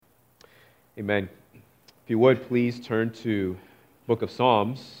Amen. If you would, please turn to Book of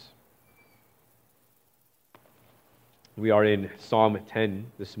Psalms. We are in Psalm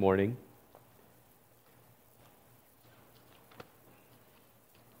 10 this morning.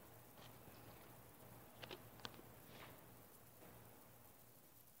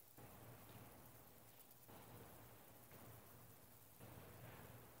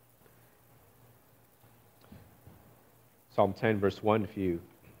 Psalm 10, verse 1, if you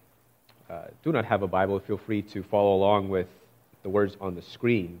do not have a Bible, feel free to follow along with the words on the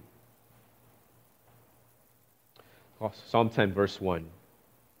screen. Psalm 10, verse 1.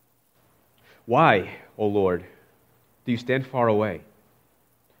 Why, O Lord, do you stand far away?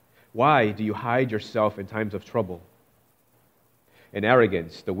 Why do you hide yourself in times of trouble? In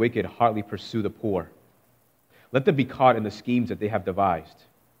arrogance, the wicked hotly pursue the poor. Let them be caught in the schemes that they have devised.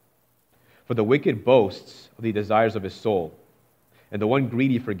 For the wicked boasts of the desires of his soul, and the one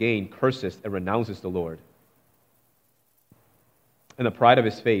greedy for gain curses and renounces the Lord. In the pride of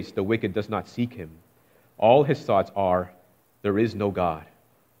his face, the wicked does not seek him. All his thoughts are, there is no God.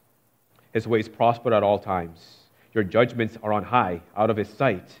 His ways prosper at all times. Your judgments are on high, out of his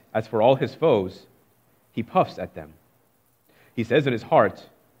sight. As for all his foes, he puffs at them. He says in his heart,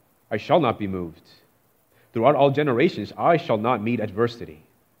 I shall not be moved. Throughout all generations, I shall not meet adversity.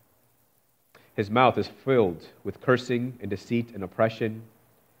 His mouth is filled with cursing and deceit and oppression.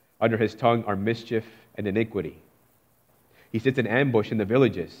 Under his tongue are mischief and iniquity. He sits in ambush in the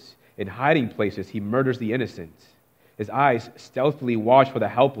villages. In hiding places he murders the innocent. His eyes stealthily watch for the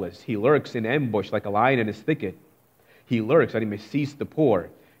helpless. He lurks in ambush like a lion in his thicket. He lurks that he may seize the poor.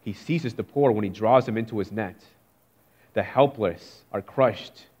 He seizes the poor when he draws them into his net. The helpless are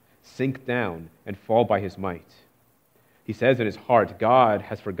crushed, sink down, and fall by his might. He says in his heart, God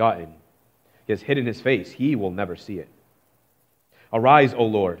has forgotten. He has hidden his face. He will never see it. Arise, O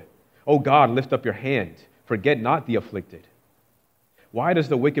Lord. O God, lift up your hand. Forget not the afflicted. Why does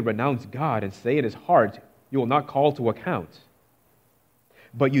the wicked renounce God and say in his heart, you will not call to account?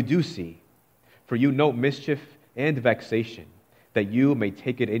 But you do see, for you note mischief and vexation, that you may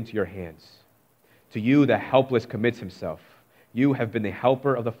take it into your hands. To you the helpless commits himself. You have been the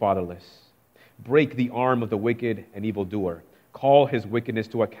helper of the fatherless. Break the arm of the wicked and evildoer. Call his wickedness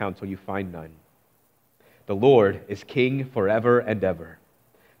to account till you find none. The Lord is king forever and ever.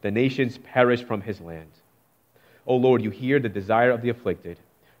 The nations perish from his land. O Lord, you hear the desire of the afflicted.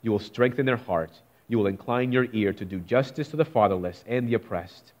 You will strengthen their heart. You will incline your ear to do justice to the fatherless and the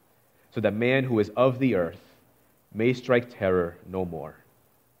oppressed, so that man who is of the earth may strike terror no more.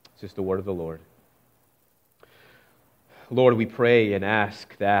 This is the word of the Lord. Lord, we pray and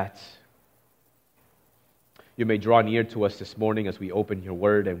ask that you may draw near to us this morning as we open your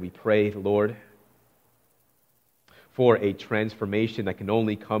word, and we pray, Lord, for a transformation that can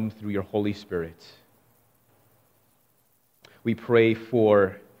only come through your Holy Spirit. We pray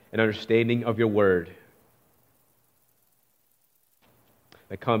for an understanding of your word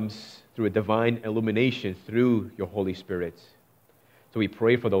that comes through a divine illumination through your Holy Spirit. So we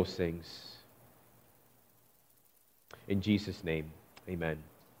pray for those things. In Jesus' name, amen.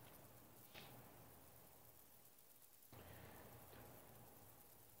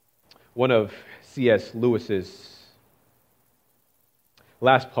 One of C.S. Lewis's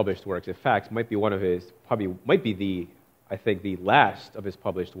last published works, in fact, might be one of his, the last of his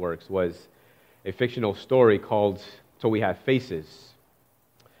published works, was a fictional story called Till We Have Faces.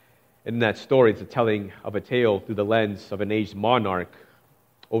 In that story, it's a telling of a tale through the lens of an aged monarch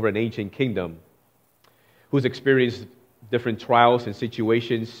over an ancient kingdom who's experienced different trials and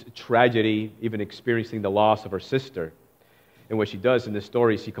situations, tragedy, even experiencing the loss of her sister. And what she does in this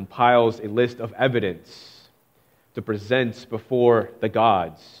story, she compiles a list of evidence to present before the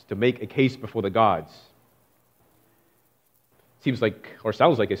gods, to make a case before the gods. Seems like, or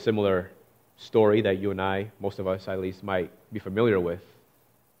sounds like, a similar story that you and I, most of us at least, might be familiar with.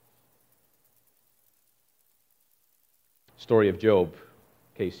 Story of Job,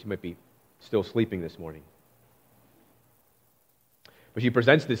 in case you might be still sleeping this morning. But she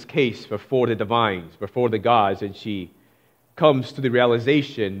presents this case before the divines, before the gods, and she comes to the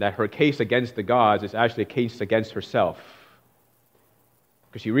realization that her case against the gods is actually a case against herself.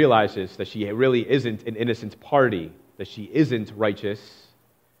 Because she realizes that she really isn't an innocent party, that she isn't righteous,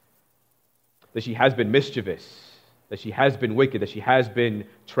 that she has been mischievous, that she has been wicked, that she has been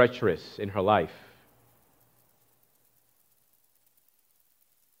treacherous in her life.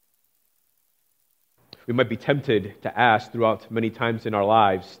 We might be tempted to ask throughout many times in our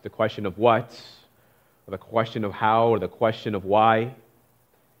lives the question of what, or the question of how, or the question of why.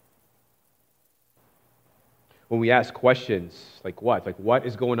 when we ask questions like what? Like, what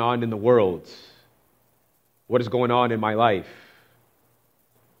is going on in the world? What is going on in my life?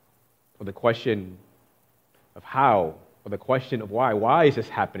 Or the question of how? Or the question of why? Why is this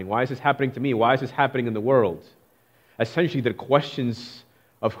happening? Why is this happening to me? Why is this happening in the world? Essentially, the questions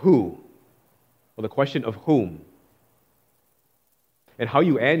of who? Or the question of whom? And how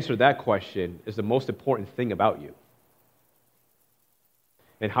you answer that question is the most important thing about you.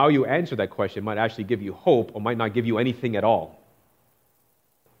 And how you answer that question might actually give you hope or might not give you anything at all.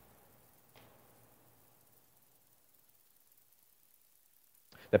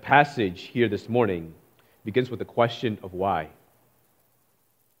 The passage here this morning begins with the question of why.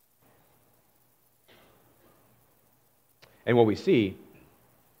 And what we see,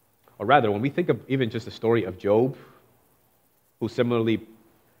 or rather, when we think of even just the story of Job, who similarly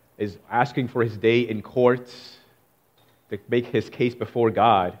is asking for his day in court to make his case before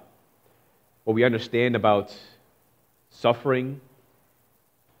God, what we understand about suffering,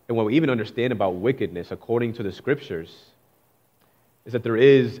 and what we even understand about wickedness according to the Scriptures, is that there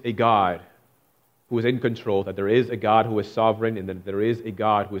is a God who is in control, that there is a God who is sovereign, and that there is a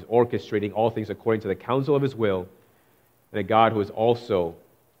God who is orchestrating all things according to the counsel of his will, and a God who is also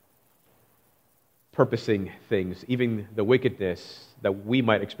purposing things, even the wickedness that we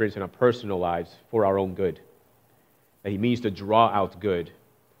might experience in our personal lives, for our own good. That he means to draw out good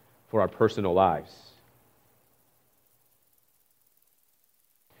for our personal lives.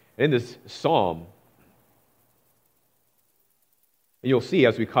 And in this psalm, and you'll see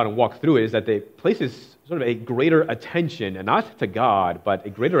as we kind of walk through it, is that it places sort of a greater attention, and not to God, but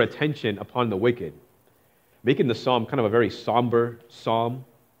a greater attention upon the wicked, making the psalm kind of a very somber psalm,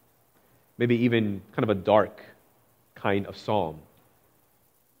 maybe even kind of a dark kind of psalm.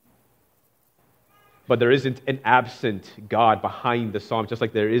 But there isn't an absent God behind the psalm, just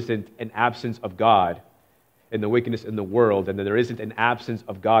like there isn't an absence of God in the wickedness in the world, and there isn't an absence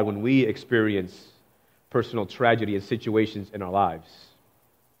of God when we experience personal tragedy and situations in our lives.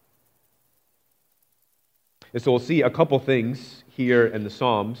 And so we'll see a couple things here in the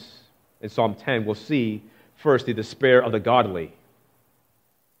Psalms. In Psalm 10, we'll see first the despair of the godly.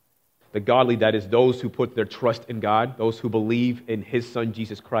 The godly, that is, those who put their trust in God, those who believe in His Son,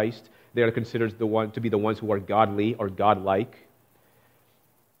 Jesus Christ. They are considered to be the ones who are godly or godlike.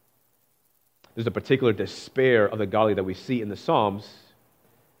 There's a particular despair of the godly that we see in the Psalms,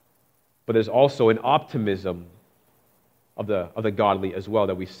 but there's also an optimism of the godly as well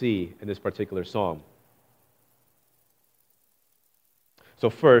that we see in this particular psalm. So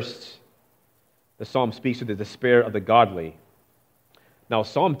first, the psalm speaks to the despair of the godly. Now,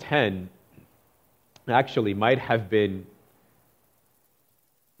 Psalm 10 actually might have been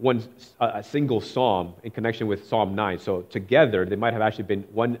a single psalm in connection with Psalm 9. So together, they might have actually been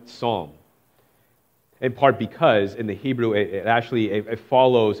one psalm. In part because in the Hebrew, it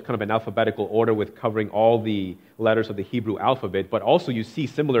follows kind of an alphabetical order with covering all the letters of the Hebrew alphabet, but also you see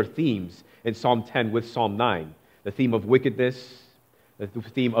similar themes in Psalm 10 with Psalm 9. The theme of wickedness, the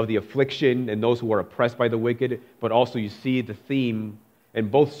theme of the affliction and those who are oppressed by the wicked, but also you see the theme in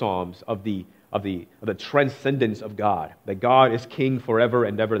both Psalms of the transcendence of God, that God is king forever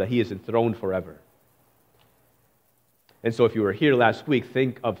and ever, that He is enthroned forever. And so if you were here last week,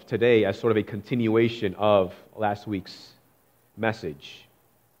 think of today as sort of a continuation of last week's message.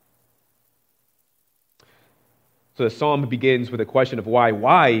 So the psalm begins with a question of why.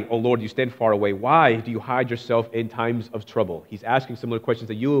 Why, O Lord, do you stand far away? Why do you hide yourself in times of trouble? He's asking similar questions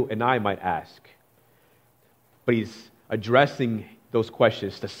that you and I might ask. But he's addressing those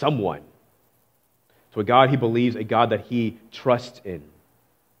questions to someone. To a God he believes, a God that he trusts in.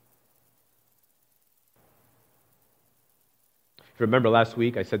 If you remember last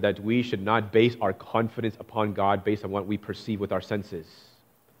week, I said that we should not base our confidence upon God based on what we perceive with our senses,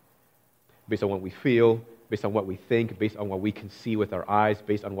 based on what we feel, based on what we think, based on what we can see with our eyes,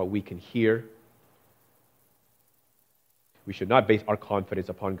 based on what we can hear. We should not base our confidence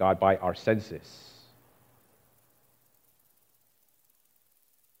upon God by our senses.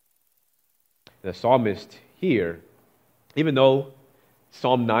 The psalmist here, even though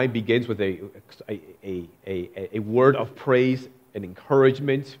Psalm 9 begins with a word of praise and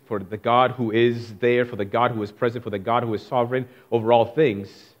encouragement for the God who is there, for the God who is present, for the God who is sovereign over all things,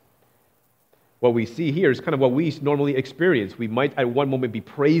 what we see here is kind of what we normally experience. We might at one moment be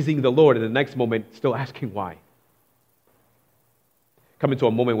praising the Lord and the next moment still asking why. Come into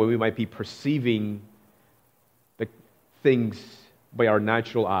a moment where we might be perceiving the things by our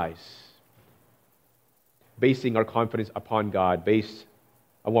natural eyes, basing our confidence upon God based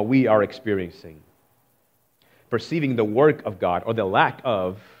on what we are experiencing, perceiving the work of God or the lack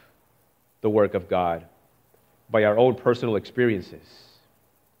of the work of God by our own personal experiences.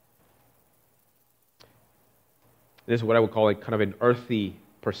 This is what I would call kind of an earthy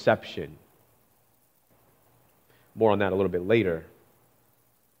perception. More on that a little bit later.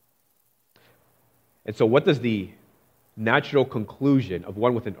 And so what does the natural conclusion of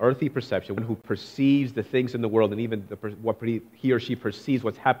one with an earthy perception, one who perceives the things in the world and even what he or she perceives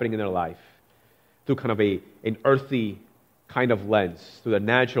what's happening in their life through kind of an earthy kind of lens, through the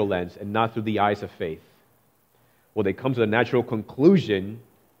natural lens and not through the eyes of faith? Well, they come to the natural conclusion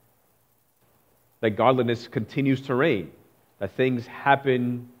that godliness continues to reign, that things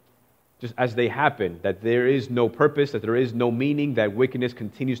happen just as they happen, that there is no purpose, that there is no meaning, that wickedness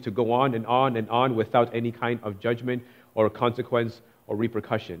continues to go on and on and on without any kind of judgment or consequence or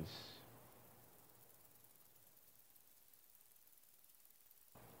repercussions.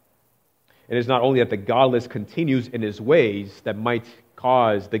 It is not only that the godless continues in his ways that might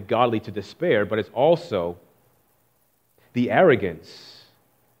cause the godly to despair, but it's also the arrogance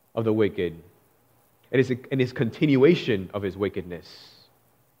of the wicked and his continuation of his wickedness.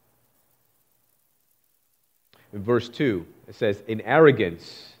 In verse 2, it says, "In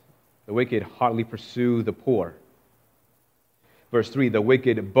arrogance, the wicked hotly pursue the poor." Verse 3, "The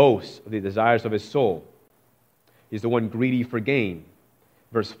wicked boasts of the desires of his soul." He's the one greedy for gain.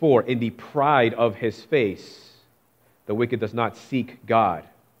 Verse 4, "In the pride of his face, the wicked does not seek God."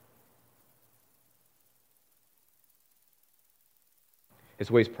 His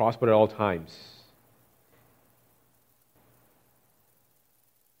ways prosper at all times.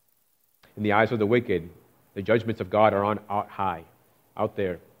 In the eyes of the wicked, the judgments of God are on out high, out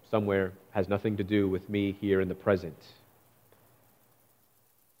there, somewhere, has nothing to do with me here in the present.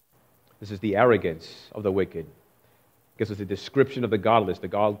 This is the arrogance of the wicked. It gives us a description of the godless. The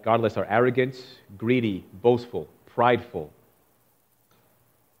godless are arrogant, greedy, boastful, prideful.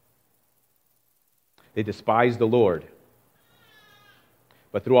 They despise the Lord.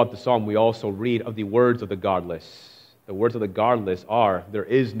 But throughout the psalm, we also read of the words of the godless. The words of the godless are, "There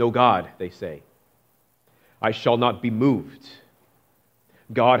is no God," they say. "I shall not be moved.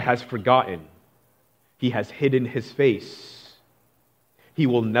 God has forgotten. He has hidden his face. He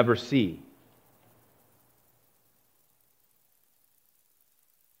will never see."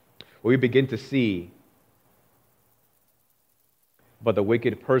 What we begin to see about the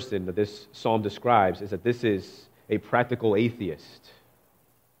wicked person that this psalm describes is that this is a practical atheist.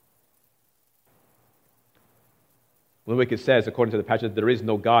 When the wicked says, according to the passage, that there is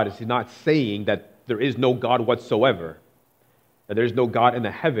no God, he's not saying that there is no God whatsoever, that there is no God in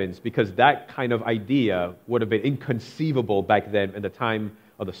the heavens, because that kind of idea would have been inconceivable back then in the time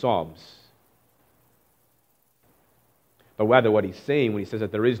of the Psalms. But rather what he's saying when he says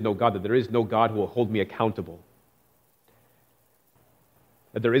that there is no God, that there is no God who will hold me accountable.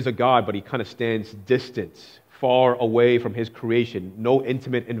 That there is a God, but he kind of stands distant, far away from his creation, no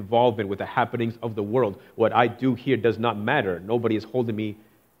intimate involvement with the happenings of the world. What I do here does not matter. Nobody is holding me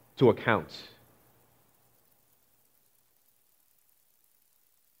to account.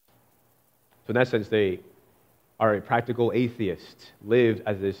 So in that sense, they are a practical atheist, lived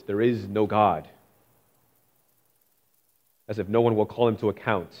as if there is no God, as if no one will call him to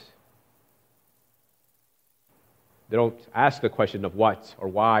account. They don't ask the question of what or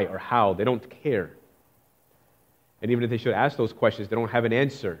why or how. They don't care. And even if they should ask those questions, they don't have an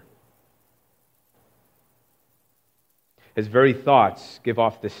answer. His very thoughts give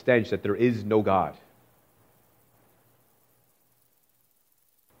off the stench that there is no God.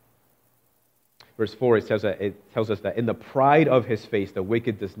 Verse 4, it tells us that in the pride of his face, the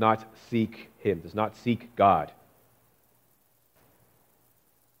wicked does not seek him, does not seek God.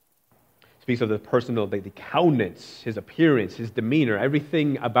 It speaks of the personal, the countenance, his appearance, his demeanor,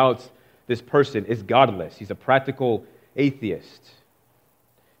 everything about this person is godless. He's a practical atheist.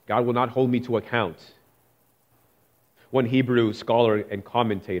 God will not hold me to account. One Hebrew scholar and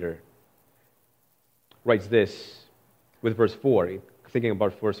commentator writes this with verse 4, thinking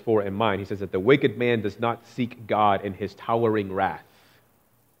about verse 4 in mind. He says that the wicked man does not seek God in his towering wrath.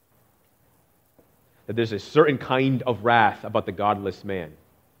 That there's a certain kind of wrath about the godless man.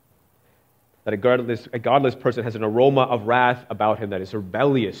 That a godless person has an aroma of wrath about him that is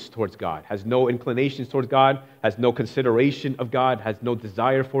rebellious towards God, has no inclinations towards God, has no consideration of God, has no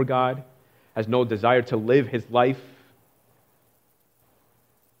desire for God, has no desire to live his life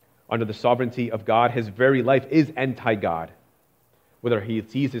under the sovereignty of God. His very life is anti-God, whether he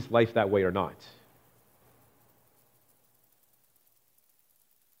sees his life that way or not.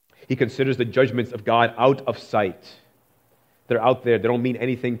 He considers the judgments of God out of sight. They're out there. They don't mean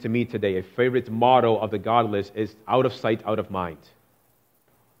anything to me today. A favorite motto of the godless is out of sight, out of mind.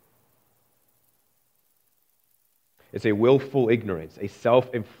 It's a willful ignorance, a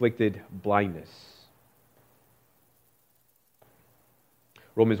self-inflicted blindness.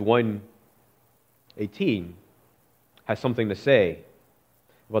 Romans 1:18 has something to say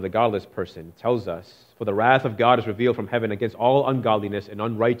about the godless person. It tells us, "For the wrath of God is revealed from heaven against all ungodliness and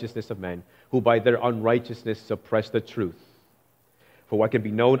unrighteousness of men, who by their unrighteousness suppress the truth. For what can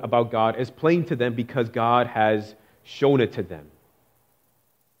be known about God is plain to them because God has shown it to them."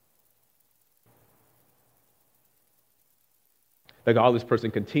 The godless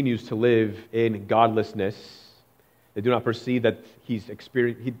person continues to live in godlessness. They do not perceive that he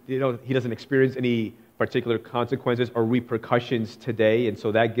doesn't experience any particular consequences or repercussions today, and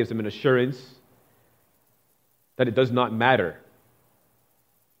so that gives them an assurance that it does not matter.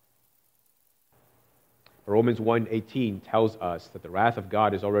 Romans 1:18 tells us that the wrath of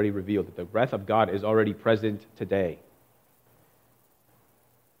God is already revealed, that the wrath of God is already present today.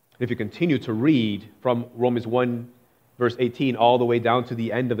 If you continue to read from Romans 1, verse 18, all the way down to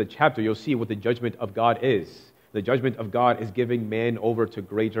the end of the chapter, you'll see what the judgment of God is. The judgment of God is giving man over to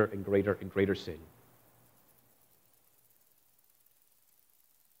greater and greater and greater sin.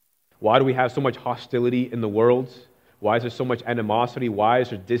 Why do we have so much hostility in the world? Why is there so much animosity? Why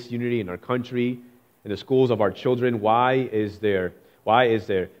is there disunity in our country, in the schools of our children? Why is there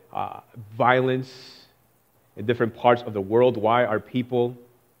violence in different parts of the world? Why are people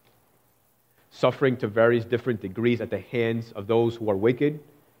suffering to various different degrees at the hands of those who are wicked?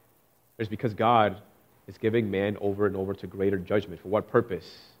 It's because God is giving man over and over to greater judgment. For what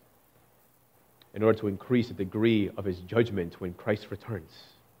purpose? In order to increase the degree of his judgment when Christ returns.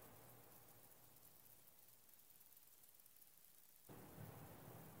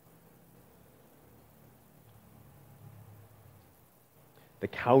 The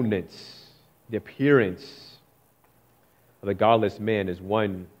countenance, the appearance of the godless man is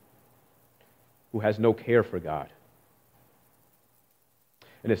one who has no care for God.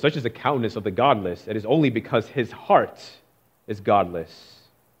 And if such is the countenance of the godless, it is only because his heart is godless.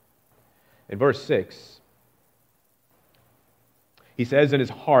 In verse 6, he says, "In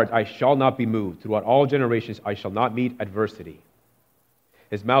his heart I shall not be moved. Throughout all generations I shall not meet adversity.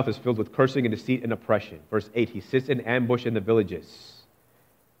 His mouth is filled with cursing and deceit and oppression." Verse 8, "He sits in ambush in the villages,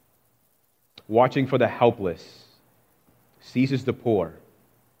 watching for the helpless, seizes the poor.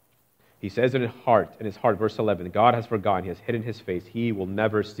 He says in his heart, verse 11, God has forgotten, he has hidden his face, he will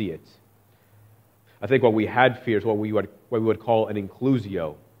never see it." I think what we had fear is what we would call an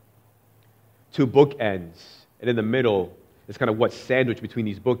inclusio. Two bookends, and in the middle is kind of what's sandwiched between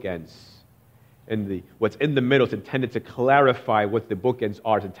these bookends. And what's in the middle is intended to clarify what the bookends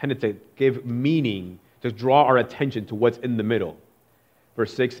are. It's intended to give meaning, to draw our attention to what's in the middle.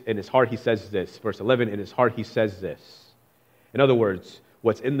 Verse 6, in his heart he says this. Verse 11, in his heart he says this. In other words,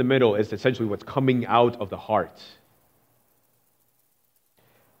 what's in the middle is essentially what's coming out of the heart.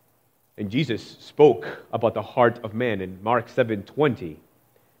 And Jesus spoke about the heart of man in Mark 7:20.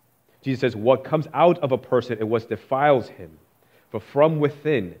 Jesus says, "What comes out of a person is what defiles him. For from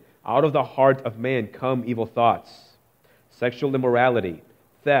within, out of the heart of man come evil thoughts, sexual immorality,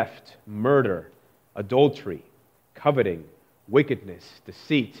 theft, murder, adultery, coveting, wickedness,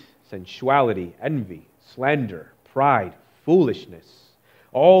 deceit, sensuality, envy, slander, pride, foolishness.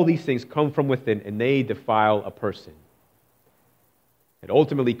 All these things come from within and they defile a person." It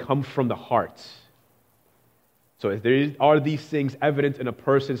ultimately comes from the heart. So if there are these things evident in a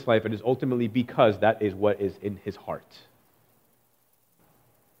person's life, it is ultimately because that is what is in his heart.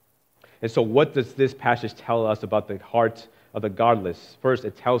 And so what does this passage tell us about the heart of the godless? First,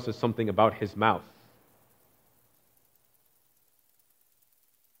 it tells us something about his mouth.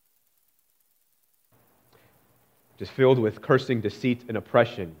 It is filled with cursing, deceit, and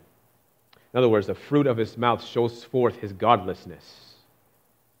oppression. In other words, the fruit of his mouth shows forth his godlessness.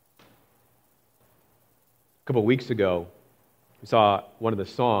 A couple of weeks ago, we saw one of the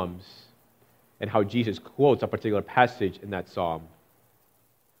Psalms and how Jesus quotes a particular passage in that Psalm,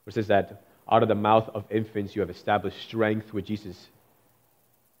 which says that out of the mouth of infants you have established strength, which Jesus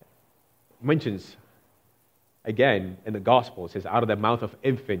mentions again in the Gospel. It says, out of the mouth of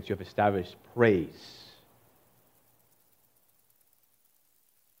infants you have established praise.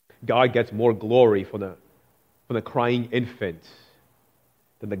 God gets more glory from the crying infant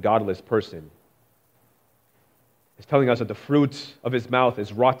than the godless person. It's telling us that the fruit of his mouth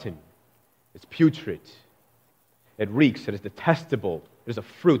is rotten, it's putrid, it reeks, it is detestable, it is a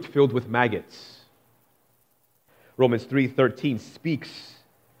fruit filled with maggots. Romans 3:13 speaks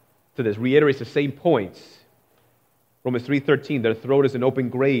to this, reiterates the same points. Romans 3:13, their throat is an open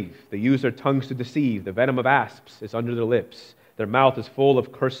grave, they use their tongues to deceive, the venom of asps is under their lips, their mouth is full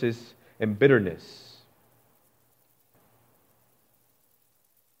of curses and bitterness.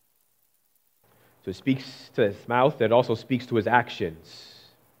 So it speaks to his mouth, it also speaks to his actions.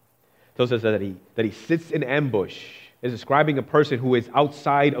 It tells us that he sits in ambush. It's describing a person who is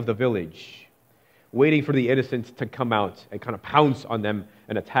outside of the village, waiting for the innocents to come out and kind of pounce on them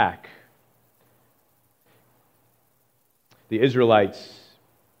and attack. The Israelites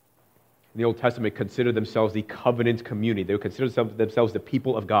in the Old Testament considered themselves the covenant community. They would consider themselves the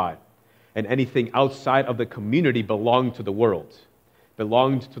people of God. And anything outside of the community belonged to the world,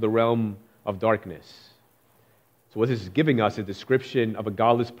 belonged to the realm of darkness. So what this is giving us is a description of a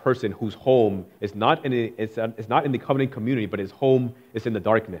godless person whose home is not in the covenant community, but his home is in the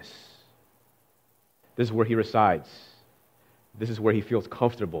darkness. This is where he resides. This is where he feels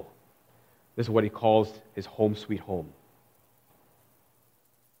comfortable. This is what he calls his home sweet home.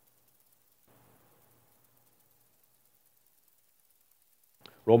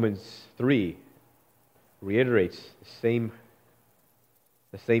 Romans 3 reiterates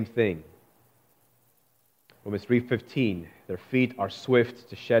the same thing. Romans 3:15, their feet are swift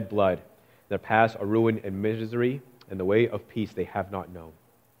to shed blood, their paths are ruin and misery, and the way of peace they have not known.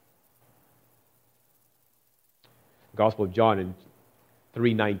 The Gospel of John in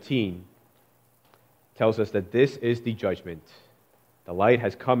 3:19 tells us that this is the judgment. The light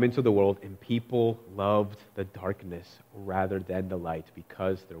has come into the world, and people loved the darkness rather than the light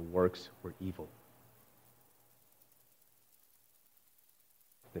because their works were evil.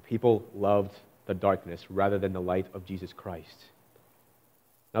 The people loved the darkness rather than the light of Jesus Christ.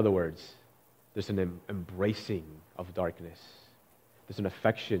 In other words, there's an embracing of darkness. There's an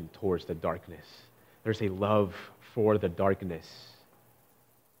affection towards the darkness. There's a love for the darkness.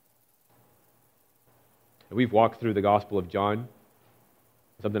 And we've walked through the Gospel of John.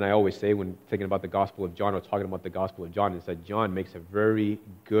 Something I always say when thinking about the Gospel of John or talking about the Gospel of John is that John makes a very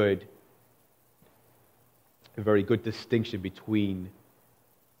good distinction between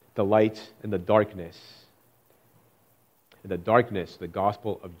the light and the darkness. And the darkness, the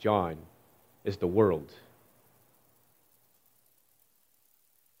Gospel of John, is the world.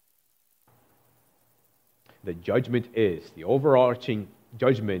 The overarching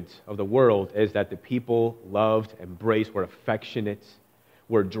judgment of the world is that the people loved, embraced, were affectionate,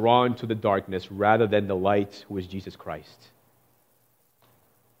 were drawn to the darkness rather than the light, who is Jesus Christ.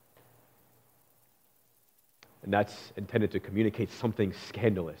 And that's intended to communicate something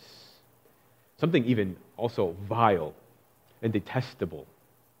scandalous, something even also vile and detestable.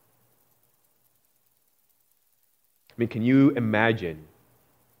 I mean, can you imagine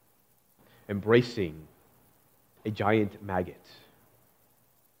embracing a giant maggot?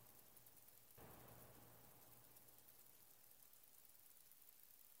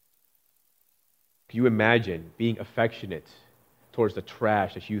 Can you imagine being affectionate towards the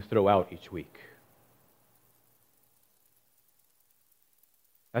trash that you throw out each week?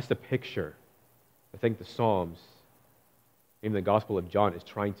 That's the picture I think the Psalms, even the Gospel of John, is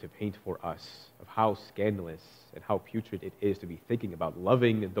trying to paint for us of how scandalous and how putrid it is to be thinking about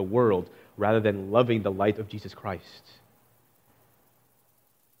loving the world rather than loving the light of Jesus Christ.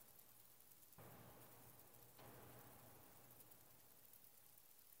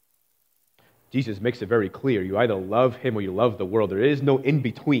 Jesus makes it very clear. You either love him or you love the world. There is no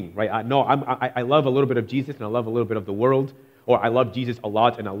in-between, right? I love a little bit of Jesus and I love a little bit of the world. Or I love Jesus a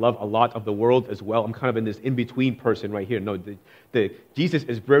lot and I love a lot of the world as well. I'm kind of in this in-between person right here. No, Jesus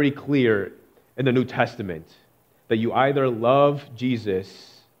is very clear in the New Testament that you either love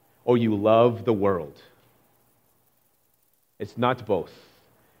Jesus or you love the world. It's not both.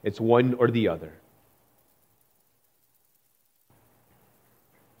 It's one or the other.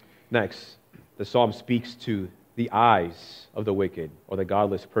 Next, the psalm speaks to the eyes of the wicked or the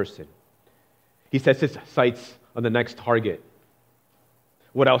godless person. He sets his sights on the next target.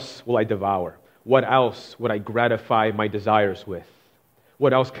 What else will I devour? What else would I gratify my desires with?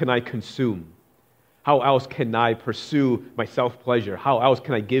 What else can I consume? How else can I pursue my self-pleasure? How else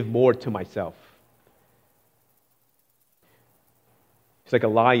can I give more to myself? It's like a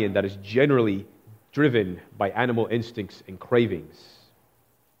lion that is generally driven by animal instincts and cravings.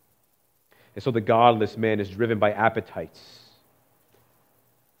 And so the godless man is driven by appetites.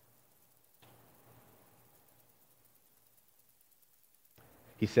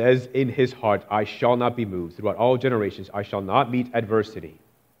 He says in his heart, I shall not be moved. Throughout all generations, I shall not meet adversity.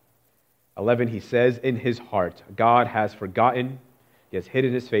 11, he says in his heart, God has forgotten. He has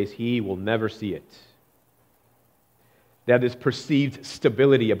hidden his face. He will never see it. They have this perceived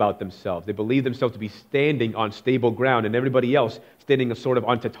stability about themselves. They believe themselves to be standing on stable ground, and everybody else standing sort of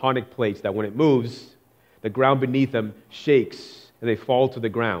on tectonic plates that when it moves, the ground beneath them shakes and they fall to the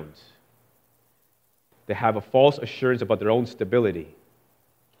ground. They have a false assurance about their own stability.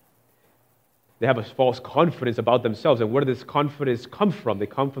 They have a false confidence about themselves. And where does this confidence come from?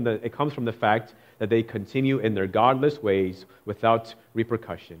 It comes from the fact that they continue in their godless ways without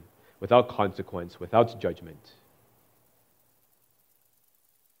repercussion, without consequence, without judgment.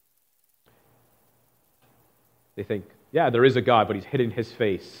 They think, yeah, there is a God, but he's hidden his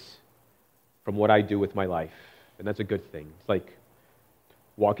face from what I do with my life. And that's a good thing. It's like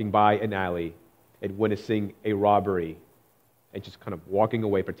walking by an alley and witnessing a robbery and just kind of walking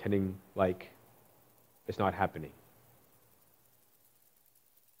away pretending like it's not happening.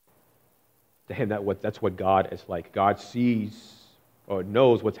 To him, that's what God is like. God sees or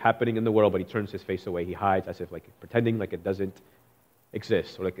knows what's happening in the world, but he turns his face away. He hides as if like pretending like it doesn't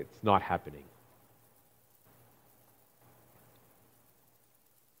exist or like it's not happening.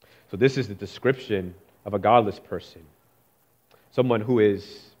 So this is the description of a godless person. Someone who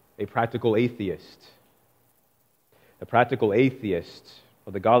is a practical atheist. A practical atheist,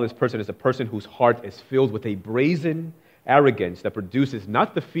 or the godless person, is a person whose heart is filled with a brazen arrogance that produces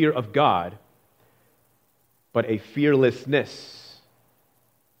not the fear of God, but a fearlessness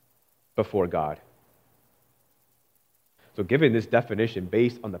before God. So given this definition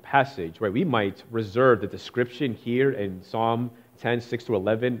based on the passage, right, we might reserve the description here in Psalm 10, 6 to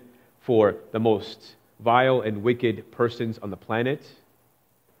 11 for the most vile and wicked persons on the planet.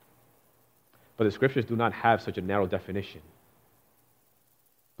 But the scriptures do not have such a narrow definition.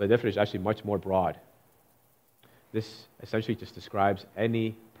 The definition is actually much more broad. This essentially just describes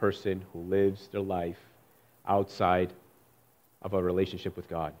any person who lives their life outside of a relationship with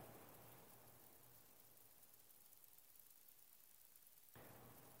God.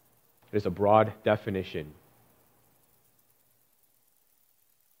 It is a broad definition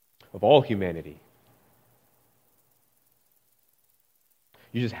of all humanity.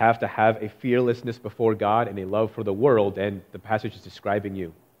 You just have to have a fearlessness before God and a love for the world, and the passage is describing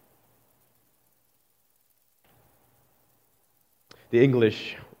you. The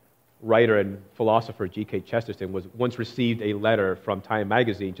English writer and philosopher G.K. Chesterton once received a letter from Time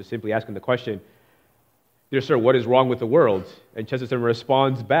magazine just simply asking the question, "Dear sir, what is wrong with the world?" And Chesterton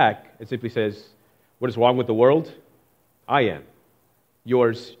responds back and simply says, "What is wrong with the world? I am.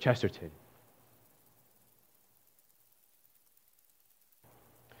 Yours, Chesterton."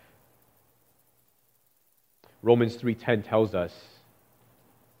 Romans 3:10 tells us,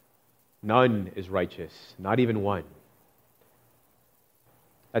 none is righteous, not even one.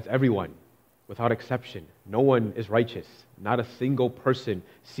 That's everyone, without exception. No one is righteous. Not a single person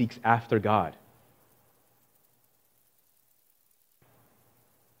seeks after God.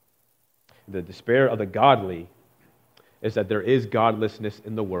 The despair of the godly is that there is godlessness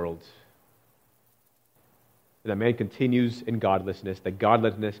in the world. That man continues in godlessness, that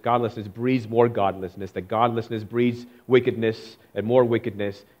godlessness breeds more godlessness, that godlessness breeds wickedness and more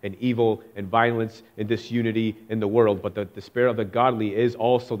wickedness and evil and violence and disunity in the world. But the despair of the godly is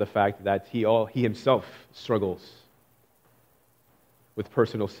also the fact that he himself struggles with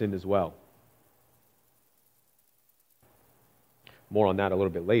personal sin as well. More on that a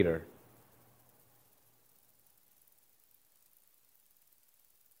little bit later.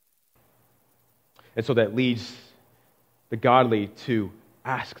 And so that leads the godly to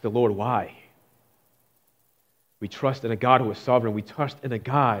ask the Lord why. We trust in a God who is sovereign. We trust in a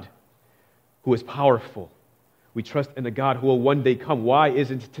God who is powerful. We trust in a God who will one day come. Why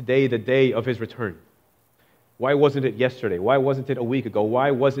isn't today the day of his return? Why wasn't it yesterday? Why wasn't it a week ago?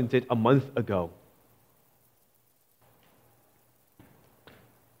 Why wasn't it a month ago?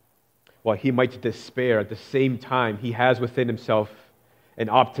 While he might despair, at the same time, he has within himself an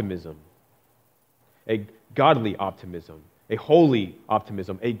optimism. A godly optimism, a holy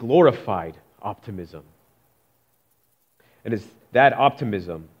optimism, a glorified optimism. And it's that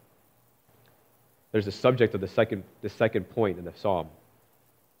optimism, there's the subject of the second point in the psalm.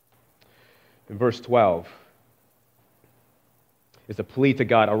 In verse 12, is a plea to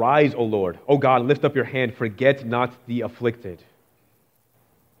God, "Arise, O Lord. O God, lift up your hand, forget not the afflicted."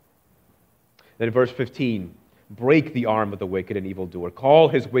 Then in verse 15, break the arm of the wicked and evildoer. Call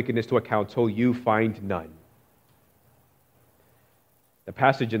his wickedness to account till you find none. The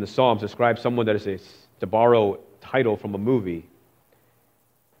passage in the Psalms describes someone that is, to borrow a title from a movie,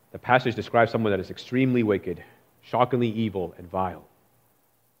 the passage describes someone that is extremely wicked, shockingly evil, and vile.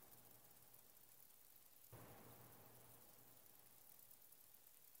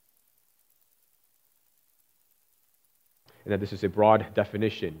 And that this is a broad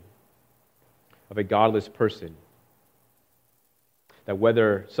definition of a godless person. That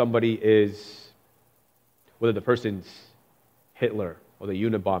whether the person's Hitler or the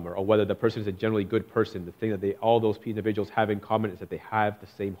Unabomber, or whether the person is a generally good person, the thing that all those individuals have in common is that they have the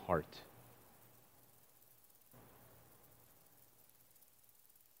same heart.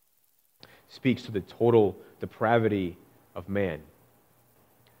 speaks to the total depravity of man.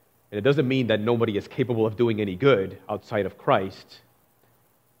 And it doesn't mean that nobody is capable of doing any good outside of Christ,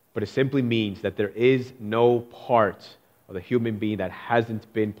 but it simply means that there is no part of the human being that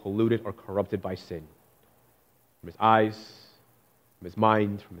hasn't been polluted or corrupted by sin. From his eyes, from his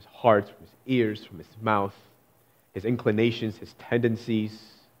mind, from his heart, from his ears, from his mouth, his inclinations, his tendencies,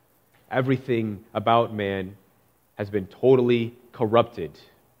 everything about man has been totally corrupted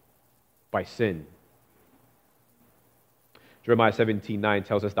by sin. Jeremiah 17:9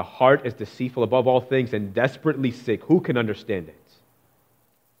 tells us, the heart is deceitful above all things and desperately sick. Who can understand it?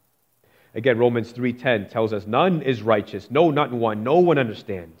 Again, Romans 3:10 tells us, none is righteous, no, not one. No one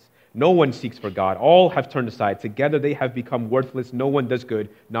understands. No one seeks for God. All have turned aside. Together they have become worthless. No one does good,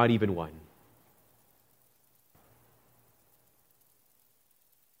 not even one.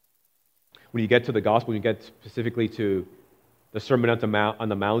 When you get to the gospel, when you get specifically to the Sermon on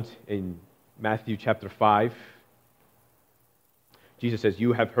the Mount in Matthew chapter 5, Jesus says,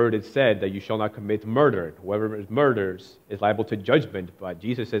 you have heard it said that you shall not commit murder. Whoever murders is liable to judgment. But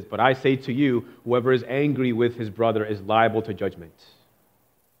Jesus says, but I say to you, whoever is angry with his brother is liable to judgment.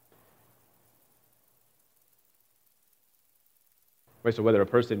 Right, so whether a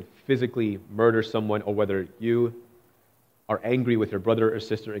person physically murders someone or whether you are angry with your brother or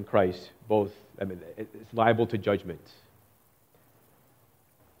sister in Christ, both, it's liable to judgment.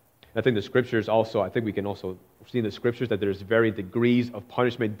 I think the scriptures also, I think we can also see in the scriptures that there's varying degrees of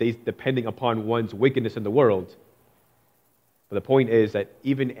punishment depending upon one's wickedness in the world. But the point is that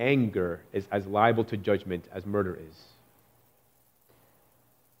even anger is as liable to judgment as murder is.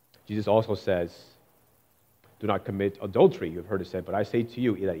 Jesus also says, do not commit adultery. You've heard it said, but I say to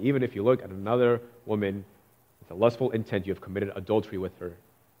you that even if you look at another woman with a lustful intent, you have committed adultery with her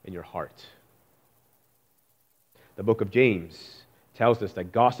in your heart. The book of James tells us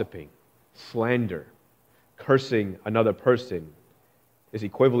that gossiping, slander, cursing another person is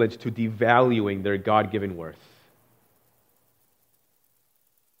equivalent to devaluing their God-given worth.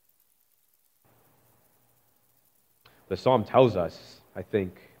 The psalm tells us, I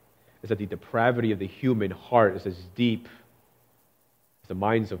think, is that the depravity of the human heart is as deep as the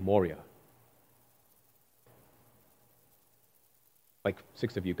mines of Moria. Like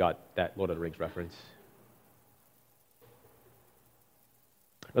 6 of you got that Lord of the Rings reference.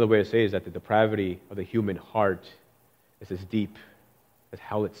 Another way to say it is that the depravity of the human heart is as deep as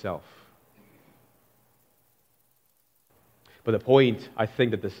hell itself. But the point, I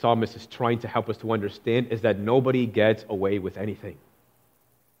think, that the psalmist is trying to help us to understand is that nobody gets away with anything.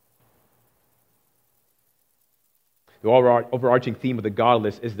 The overarching theme of the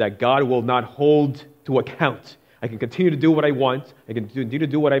godless is that God will not hold to account. I can continue to do what I want. I can continue to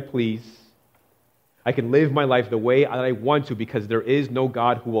do what I please. I can live my life the way that I want to because there is no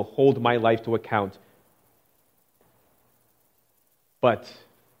God who will hold my life to account. But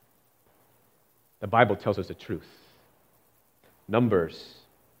the Bible tells us the truth. Numbers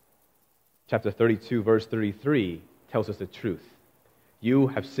chapter 32, verse 33 tells us the truth. You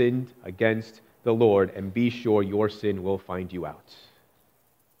have sinned against the Lord, and be sure your sin will find you out.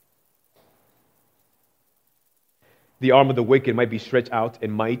 The arm of the wicked might be stretched out in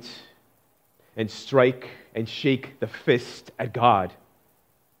might and strike and shake the fist at God.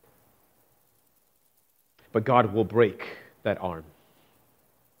 But God will break that arm.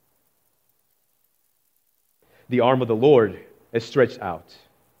 The arm of the Lord is stretched out.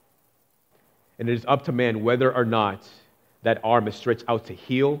 And it is up to man whether or not that arm is stretched out to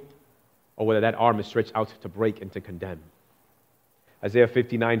heal or whether that arm is stretched out to break and to condemn. Isaiah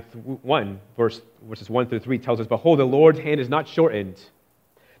 59:1, verses 1 through 3 tells us, behold, the Lord's hand is not shortened,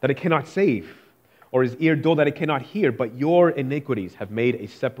 that it cannot save, or his ear dull that it cannot hear, but your iniquities have made a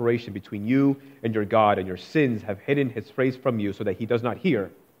separation between you and your God, and your sins have hidden his face from you so that he does not hear.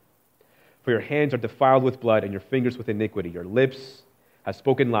 For your hands are defiled with blood, and your fingers with iniquity. Your lips have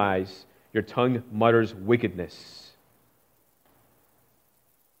spoken lies, your tongue mutters wickedness.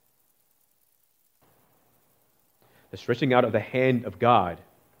 The stretching out of the hand of God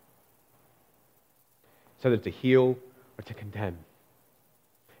is either to heal or to condemn.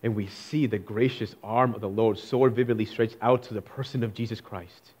 And we see the gracious arm of the Lord so vividly stretched out to the person of Jesus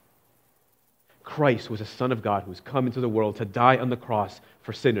Christ. Christ was the Son of God who has come into the world to die on the cross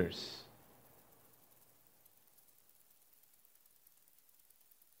for sinners.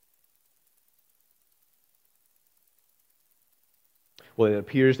 Well, it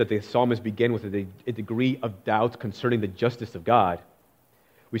appears that the psalmist began with a degree of doubt concerning the justice of God.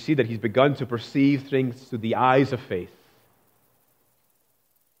 We see that he's begun to perceive things through the eyes of faith,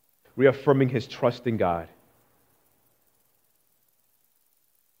 reaffirming his trust in God.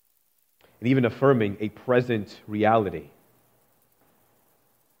 and even affirming a present reality.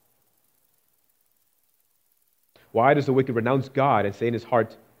 Why does the wicked renounce God and say in his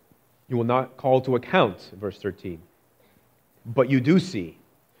heart, "You will not call to account," verse 13. "But you do see,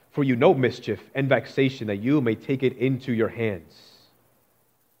 for you know mischief and vexation, that you may take it into your hands."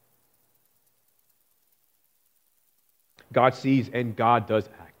 God sees and God does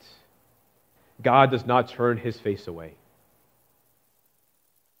act. God does not turn his face away.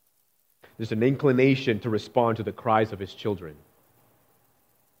 There's an inclination to respond to the cries of his children.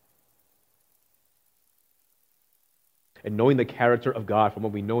 And knowing the character of God from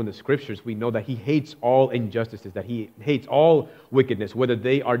what we know in the Scriptures, we know that he hates all injustices, that he hates all wickedness, whether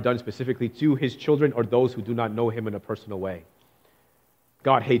they are done specifically to his children or those who do not know him in a personal way.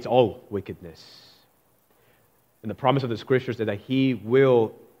 God hates all wickedness. And the promise of the Scriptures is that he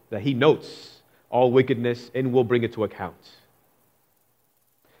notes all wickedness and will bring it to account.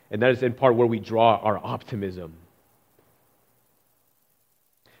 And that is in part where we draw our optimism.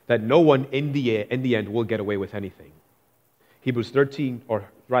 That no one in the end will get away with anything. Hebrews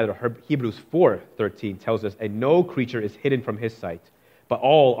 4:13 tells us, "And no creature is hidden from his sight, but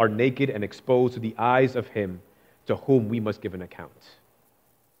all are naked and exposed to the eyes of him to whom we must give an account."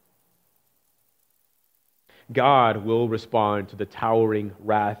 God will respond to the towering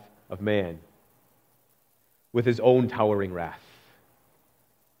wrath of man with his own towering wrath.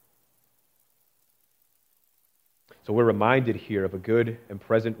 So we're reminded here of a good and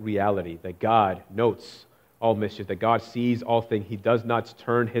present reality that God notes all mischief, that God sees all things. He does not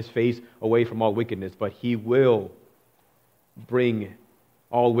turn his face away from all wickedness, but he will bring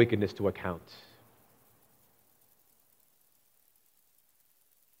all wickedness to account.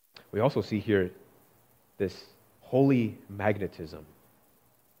 We also see here this holy magnetism.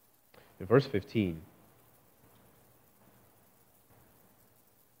 In verse 15,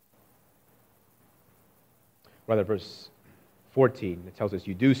 verse 14, it tells us,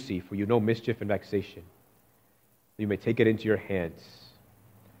 "You do see, for you know mischief and vexation. You may take it into your hands.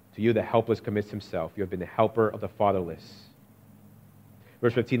 To you the helpless commits himself. You have been the helper of the fatherless."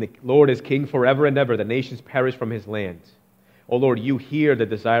 Verse 15, "The Lord is king forever and ever. The nations perish from his land. O Lord, you hear the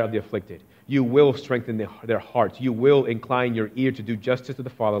desire of the afflicted. You will strengthen their hearts. You will incline your ear to do justice to the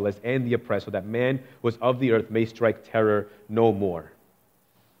fatherless and the oppressed, so that man who is of the earth may strike terror no more."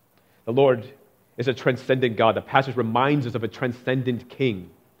 The Lord is a transcendent God. The passage reminds us of a transcendent king.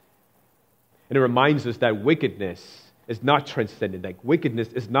 And it reminds us that wickedness is not transcendent, that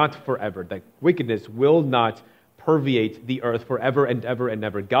wickedness is not forever, that wickedness will not permeate the earth forever and ever and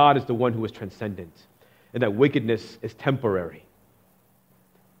ever. God is the one who is transcendent, and that wickedness is temporary.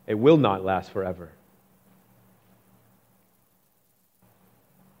 It will not last forever.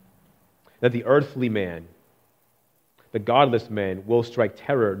 That the earthly man, the godless man, will strike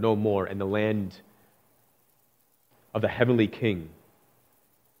terror no more in the land of the heavenly king,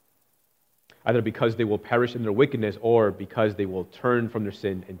 either because they will perish in their wickedness or because they will turn from their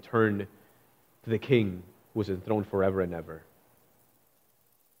sin and turn to the king who is enthroned forever and ever,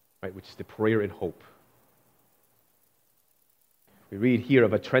 right? Which is the prayer and hope. We read here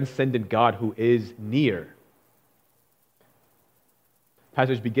of a transcendent God who is near. The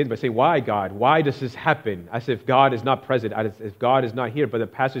passage begins by saying, "Why, God? Why does this happen?" As if God is not present, as if God is not here. But the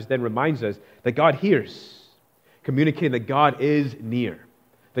passage then reminds us that God hears, communicating that God is near,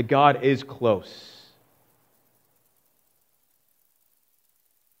 that God is close.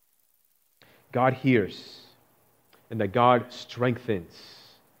 God hears, and that God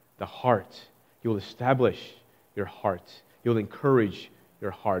strengthens the heart. He will establish your heart. He will encourage your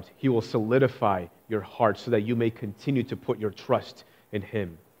heart. He will solidify your heart so that you may continue to put your trust in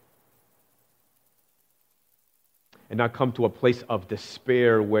him. And not come to a place of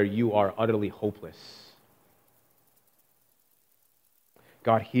despair where you are utterly hopeless.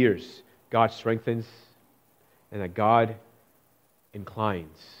 God hears, God strengthens, and that God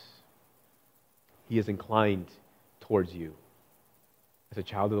inclines. He is inclined towards you as a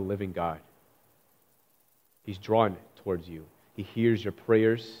child of the living God. He's drawn towards you. He hears your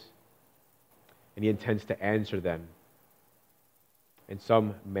prayers, and he intends to answer them in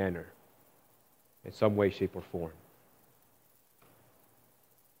some manner, in some way, shape, or form.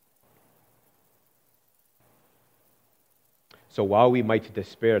 So while we might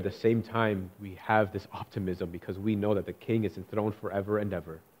despair, at the same time, we have this optimism because we know that the King is enthroned forever and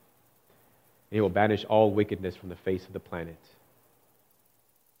ever. And he will banish all wickedness from the face of the planet.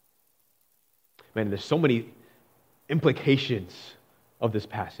 Man, there's so many implications of this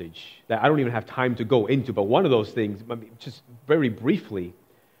passage that I don't even have time to go into, but one of those things, just very briefly,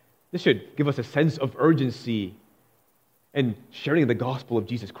 this should give us a sense of urgency in sharing the gospel of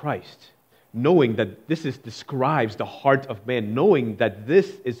Jesus Christ. knowing that describes the heart of man, knowing that this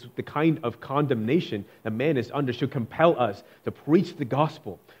is the kind of condemnation that man is under, should compel us to preach the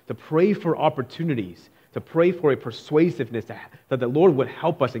gospel, to pray for opportunities, to pray for a persuasiveness, that the Lord would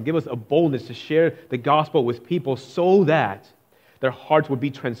help us and give us a boldness to share the gospel with people so that their hearts would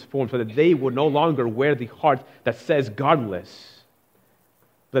be transformed, so that they would no longer wear the heart that says godless,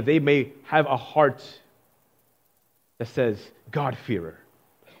 that they may have a heart that says God-fearer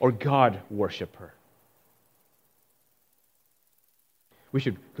or God-worshiper. We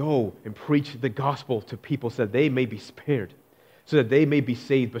should go and preach the gospel to people so that they may be spared, so that they may be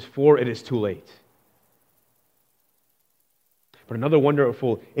saved before it is too late. But another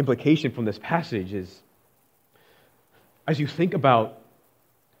wonderful implication from this passage is, as you think about,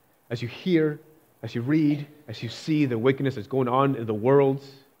 as you hear, as you read, as you see the wickedness that's going on in the world,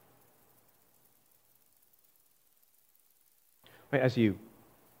 right, as you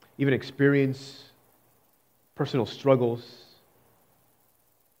even experience personal struggles,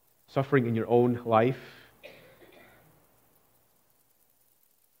 suffering in your own life,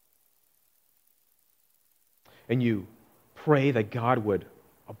 and you pray that God would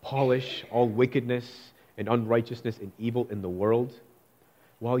abolish all wickedness and unrighteousness and evil in the world,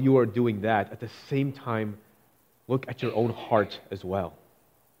 while you are doing that, at the same time, look at your own heart as well.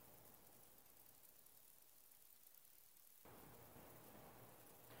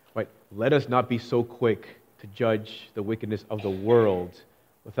 Right? Let us not be so quick to judge the wickedness of the world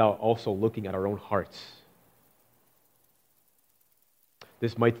without also looking at our own hearts.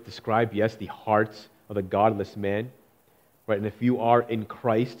 This might describe, yes, the heart of the godless man, right? And if you are in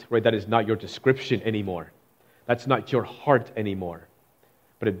Christ, right, that is not your description anymore. That's not your heart anymore.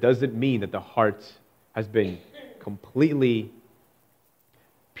 But it doesn't mean that the heart has been completely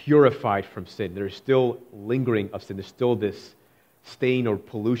purified from sin. There's still lingering of sin. There's still this stain or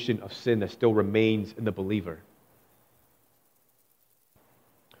pollution of sin that still remains in the believer.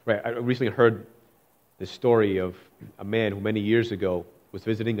 Right, I recently heard the story of a man who many years ago was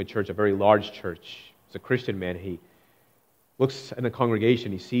visiting a church, a very large church. It's a Christian man. He looks in the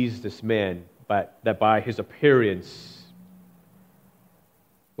congregation, he sees this man, but that by his appearance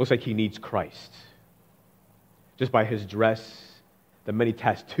looks like he needs Christ. Just by his dress, the many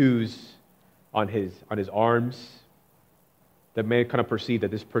tattoos on his arms, the man kind of perceived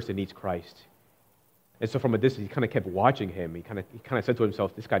that this person needs Christ. And so from a distance, he kind of kept watching him. He kind of said to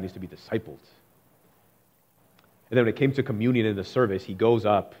himself, this guy needs to be discipled. And then when it came to communion in the service, he goes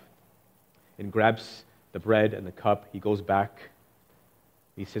up and grabs the bread and the cup. He goes back.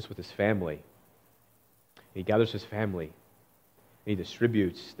 He sits with his family. He gathers his family. And he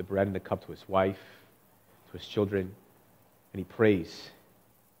distributes the bread and the cup to his wife, to his children, and he prays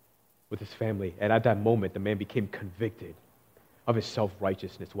with his family. And at that moment, the man became convicted of his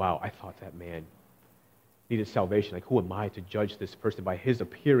self-righteousness. Wow, I thought that man needed salvation. Like, who am I to judge this person? By his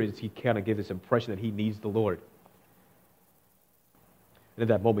appearance, he kind of gave this impression that he needs the Lord. And at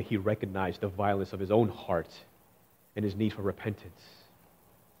that moment, he recognized the violence of his own heart and his need for repentance.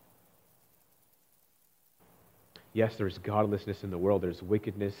 Yes, there is godlessness in the world. There is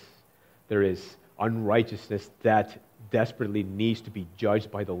wickedness. There is unrighteousness that desperately needs to be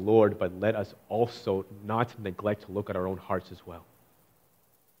judged by the Lord, but let us also not neglect to look at our own hearts as well.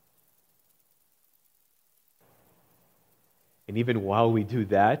 And even while we do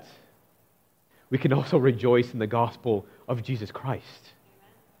that, we can also rejoice in the gospel of Jesus Christ.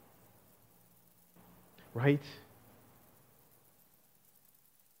 Right?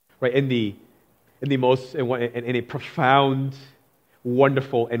 Right, in a profound,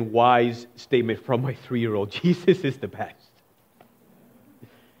 wonderful, and wise statement from my 3-year-old, Jesus is the best.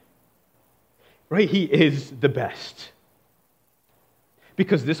 Right? He is the best.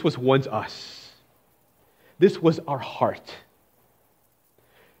 Because this was once us. This was our heart.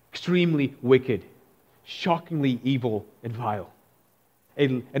 Extremely wicked, shockingly evil and vile.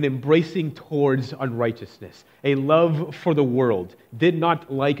 An embracing towards unrighteousness, a love for the world, did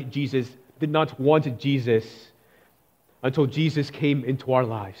not like Jesus, did not want Jesus until Jesus came into our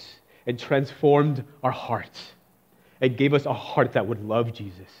lives and transformed our hearts and gave us a heart that would love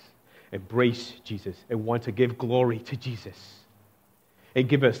Jesus, embrace Jesus, and want to give glory to Jesus, and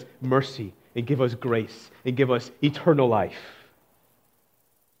give us mercy, and give us grace, and give us eternal life.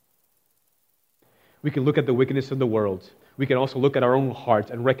 We can look at the wickedness in the world. We can also look at our own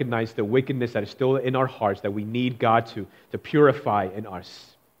hearts and recognize the wickedness that is still in our hearts that we need God to purify in us.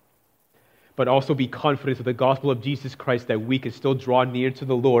 But also be confident of the gospel of Jesus Christ that we can still draw near to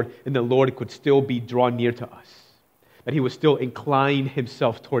the Lord and the Lord could still be drawn near to us. That He would still incline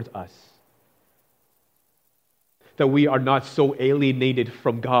Himself towards us. That we are not so alienated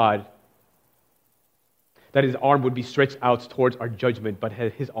from God that his arm would be stretched out towards our judgment, but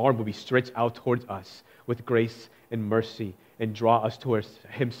his arm would be stretched out towards us with grace and mercy and draw us towards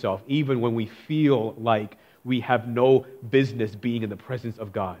himself, even when we feel like we have no business being in the presence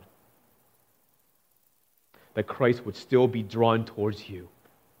of God. That Christ would still be drawn towards you.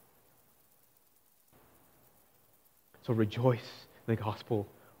 So rejoice in the gospel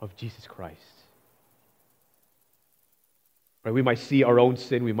of Jesus Christ. Right? We might see our own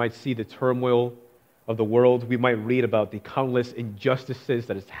sin, we might see the turmoil of the world, we might read about the countless injustices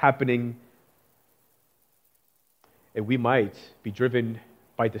that is happening, and we might be driven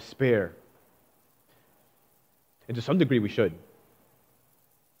by despair. And to some degree we should.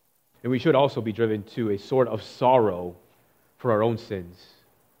 And we should also be driven to a sort of sorrow for our own sins.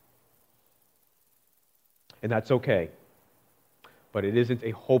 And that's okay. But it isn't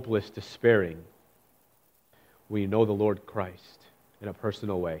a hopeless despairing when you know the Lord Christ in a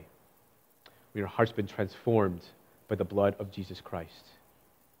personal way. When your heart's been transformed by the blood of Jesus Christ.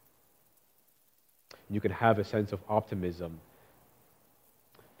 You can have a sense of optimism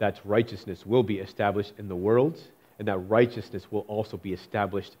that righteousness will be established in the world, and that righteousness will also be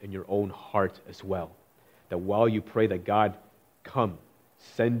established in your own heart as well. That while you pray that God, come,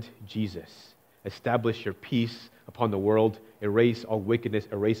 send Jesus, establish your peace upon the world, erase all wickedness,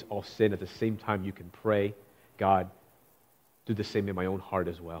 erase all sin, at the same time you can pray, God, do the same in my own heart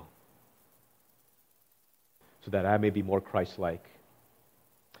as well. So that I may be more Christ-like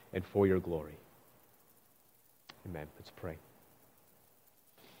and for your glory. Amen. Let's pray.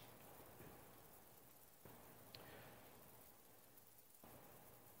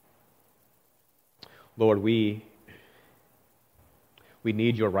 Lord, we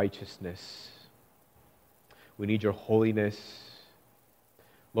need your righteousness. We need your holiness.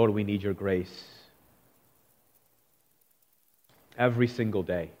 Lord, we need your grace. Every single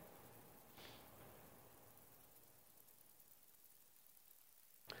day.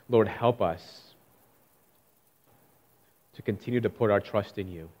 Lord, help us to continue to put our trust in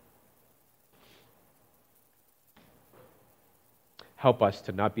you. Help us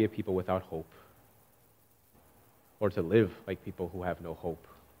to not be a people without hope, or to live like people who have no hope.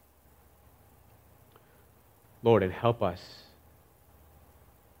 Lord, and help us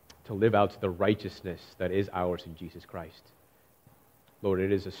to live out the righteousness that is ours in Jesus Christ. Lord,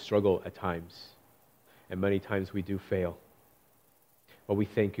 it is a struggle at times, and many times we do fail. But we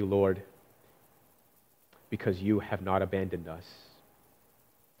thank you, Lord, because you have not abandoned us.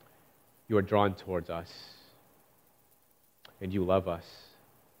 You are drawn towards us, and you love us.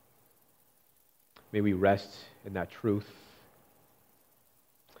 May we rest in that truth.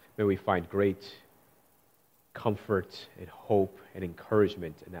 May we find great comfort and hope and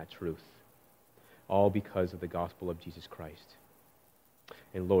encouragement in that truth, all because of the gospel of Jesus Christ.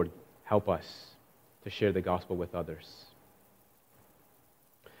 And Lord, help us to share the gospel with others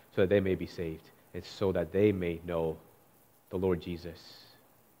so that they may be saved and so that they may know the Lord Jesus.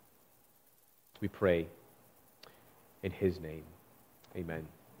 We pray in his name. Amen.